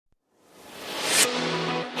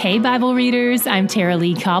Hey, Bible readers, I'm Tara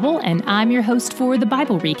Lee Cobble, and I'm your host for the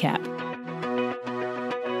Bible Recap.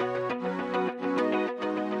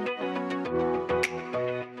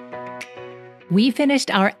 We finished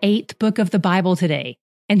our 8th book of the Bible today,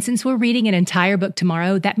 and since we're reading an entire book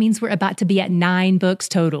tomorrow, that means we're about to be at 9 books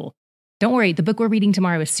total. Don't worry, the book we're reading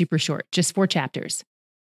tomorrow is super short, just 4 chapters.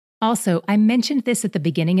 Also, I mentioned this at the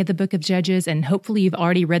beginning of the book of Judges, and hopefully you've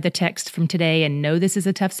already read the text from today and know this is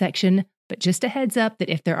a tough section, but just a heads up that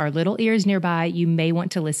if there are little ears nearby, you may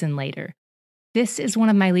want to listen later. This is one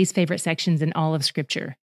of my least favorite sections in all of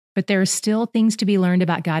Scripture, but there are still things to be learned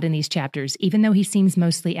about God in these chapters, even though he seems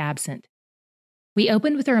mostly absent. We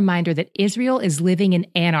opened with a reminder that Israel is living in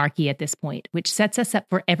anarchy at this point, which sets us up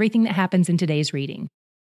for everything that happens in today's reading.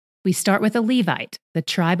 We start with a Levite, the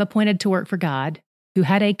tribe appointed to work for God, who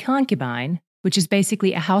had a concubine, which is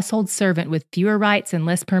basically a household servant with fewer rights and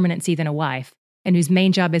less permanency than a wife, and whose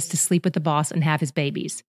main job is to sleep with the boss and have his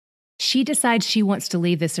babies. She decides she wants to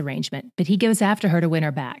leave this arrangement, but he goes after her to win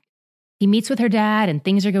her back. He meets with her dad, and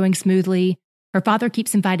things are going smoothly. Her father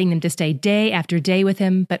keeps inviting them to stay day after day with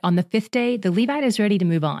him, but on the 5th day, the Levite is ready to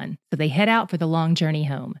move on, so they head out for the long journey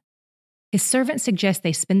home. His servant suggests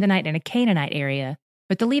they spend the night in a Canaanite area,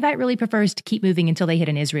 but the Levite really prefers to keep moving until they hit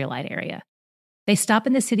an Israelite area. They stop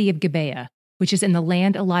in the city of Gibeah, which is in the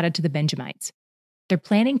land allotted to the Benjamites. They're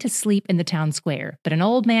planning to sleep in the town square, but an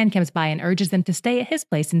old man comes by and urges them to stay at his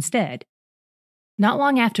place instead. Not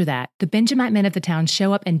long after that, the Benjamite men of the town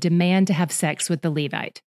show up and demand to have sex with the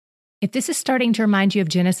Levite. If this is starting to remind you of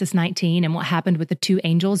Genesis 19 and what happened with the 2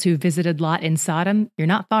 angels who visited Lot in Sodom, you're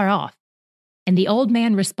not far off. And the old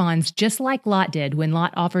man responds just like Lot did when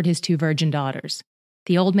Lot offered his 2 virgin daughters.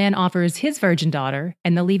 The old man offers his virgin daughter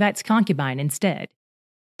and the Levite's concubine instead.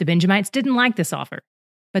 The Benjamites didn't like this offer,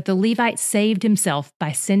 but the Levite saved himself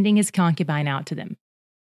by sending his concubine out to them.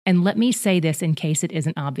 And let me say this in case it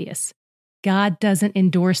isn't obvious. God doesn't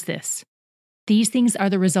endorse this. These things are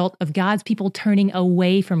the result of God's people turning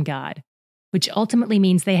away from God, which ultimately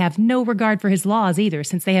means they have no regard for his laws either,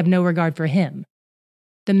 since they have no regard for him.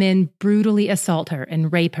 The men brutally assault her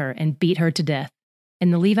and rape her and beat her to death,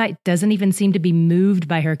 and the Levite doesn't even seem to be moved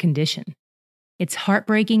by her condition. It's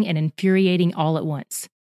heartbreaking and infuriating all at once.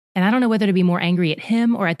 And I don't know whether to be more angry at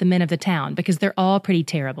him or at the men of the town, because they're all pretty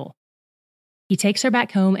terrible. He takes her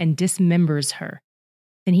back home and dismembers her.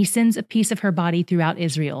 Then he sends a piece of her body throughout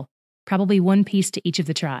Israel, probably 1 piece to each of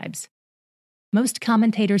the tribes. Most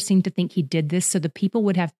commentators seem to think he did this so the people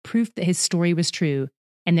would have proof that his story was true,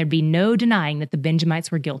 and there'd be no denying that the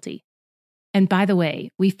Benjamites were guilty. And by the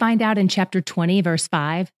way, we find out in chapter 20, verse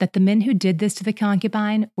 5, that the men who did this to the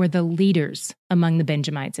concubine were the leaders among the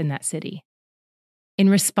Benjamites in that city. In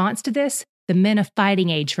response to this, the men of fighting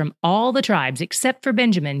age from all the tribes except for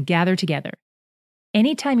Benjamin gather together.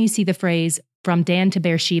 Anytime you see the phrase, from Dan to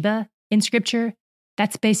Beersheba, in Scripture,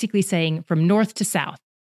 that's basically saying from north to south,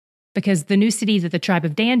 because the new city that the tribe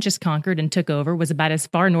of Dan just conquered and took over was about as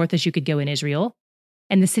far north as you could go in Israel,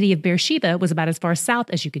 and the city of Beersheba was about as far south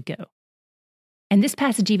as you could go. And this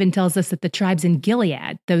passage even tells us that the tribes in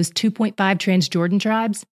Gilead, those 2.5 Transjordan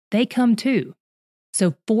tribes, they come too.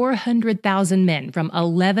 So 400,000 men from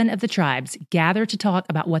 11 of the tribes gather to talk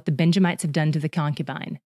about what the Benjamites have done to the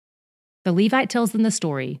concubine. The Levite tells them the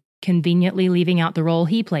story, conveniently leaving out the role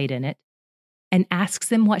he played in it, and asks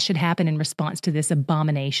them what should happen in response to this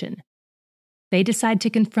abomination. They decide to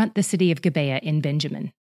confront the city of Gibeah in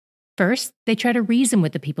Benjamin. First, they try to reason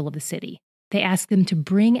with the people of the city. They ask them to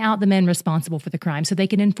bring out the men responsible for the crime so they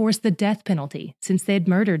can enforce the death penalty, since they had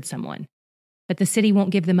murdered someone. But the city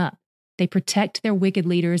won't give them up. They protect their wicked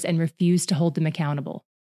leaders and refuse to hold them accountable.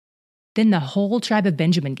 Then the whole tribe of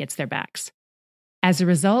Benjamin gets their backs. As a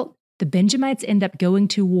result, the Benjamites end up going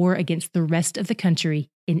to war against the rest of the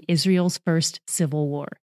country in Israel's first civil war.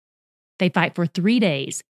 They fight for 3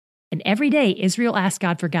 days, and every day Israel asks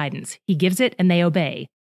God for guidance. He gives it and they obey.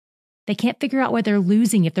 They can't figure out why they're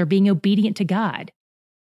losing if they're being obedient to God.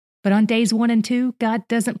 But on days 1 and 2, God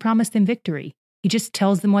doesn't promise them victory. He just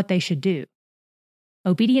tells them what they should do.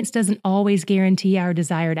 Obedience doesn't always guarantee our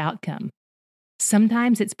desired outcome.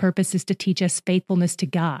 Sometimes its purpose is to teach us faithfulness to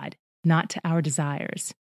God, not to our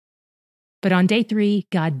desires. But on day 3,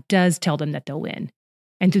 God does tell them that they'll win.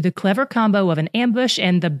 And through the clever combo of an ambush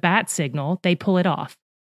and the bat signal, they pull it off.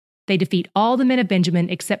 They defeat all the men of Benjamin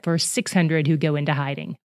except for 600 who go into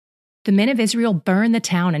hiding. The men of Israel burn the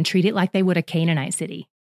town and treat it like they would a Canaanite city.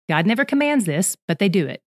 God never commands this, but they do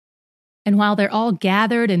it. And while they're all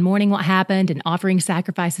gathered and mourning what happened and offering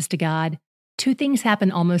sacrifices to God, 2 things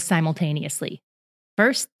happen almost simultaneously.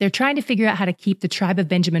 First, they're trying to figure out how to keep the tribe of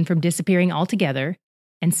Benjamin from disappearing altogether.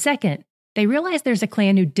 And second, they realize there's a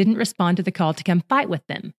clan who didn't respond to the call to come fight with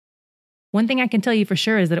them. One thing I can tell you for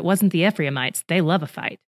sure is that it wasn't the Ephraimites. They love a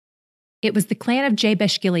fight. It was the clan of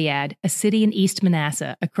Jabesh-Gilead, a city in East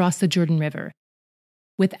Manasseh, across the Jordan River.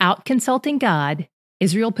 Without consulting God,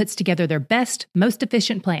 Israel puts together their best, most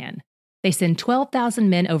efficient plan. They send 12,000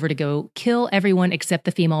 men over to go kill everyone except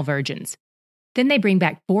the female virgins. Then they bring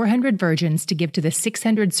back 400 virgins to give to the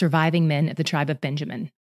 600 surviving men of the tribe of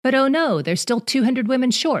Benjamin. But oh no, there's still 200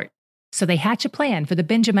 women short. So they hatch a plan for the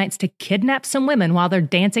Benjamites to kidnap some women while they're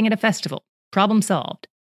dancing at a festival. Problem solved.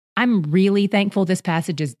 I'm really thankful this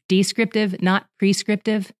passage is descriptive, not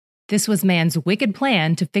prescriptive. This was man's wicked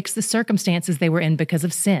plan to fix the circumstances they were in because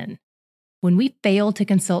of sin. When we fail to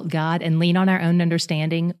consult God and lean on our own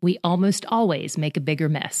understanding, we almost always make a bigger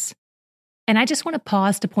mess. And I just want to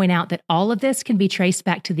pause to point out that all of this can be traced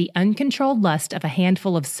back to the uncontrolled lust of a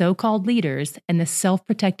handful of so-called leaders and the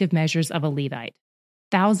self-protective measures of a Levite.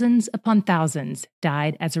 Thousands upon thousands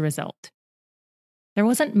died as a result. There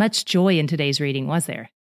wasn't much joy in today's reading, was there?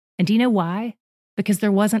 And do you know why? Because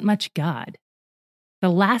there wasn't much God. The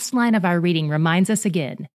last line of our reading reminds us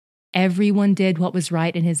again, everyone did what was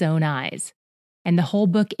right in his own eyes, and the whole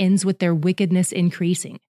book ends with their wickedness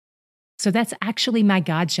increasing. So that's actually my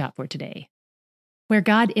God shot for today. Where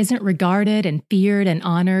God isn't regarded and feared and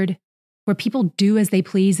honored, where people do as they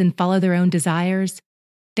please and follow their own desires,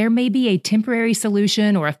 there may be a temporary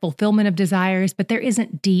solution or a fulfillment of desires, but there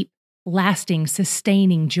isn't deep, lasting,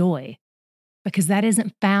 sustaining joy, because that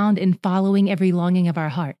isn't found in following every longing of our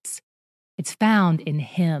hearts. It's found in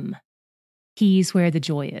Him. He's where the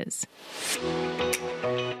joy is.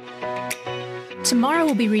 Tomorrow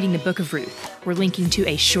we'll be reading the book of Ruth. We're linking to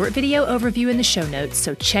a short video overview in the show notes,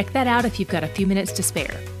 so check that out if you've got a few minutes to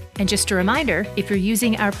spare. And just a reminder, if you're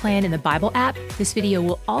using our plan in the Bible app, this video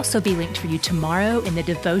will also be linked for you tomorrow in the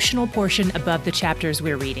devotional portion above the chapters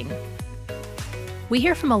we're reading. We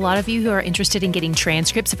hear from a lot of you who are interested in getting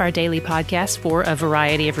transcripts of our daily podcast for a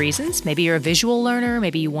variety of reasons. Maybe you're a visual learner,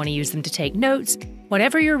 maybe you want to use them to take notes.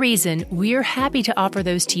 Whatever your reason, we're happy to offer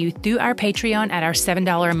those to you through our Patreon at our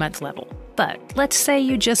 $7 a month level. But let's say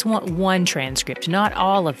you just want one transcript, not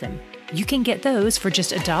all of them. You can get those for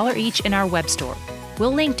just $1 each in our web store.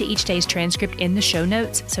 We'll link to each day's transcript in the show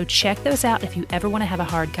notes, so check those out if you ever want to have a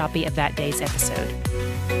hard copy of that day's episode.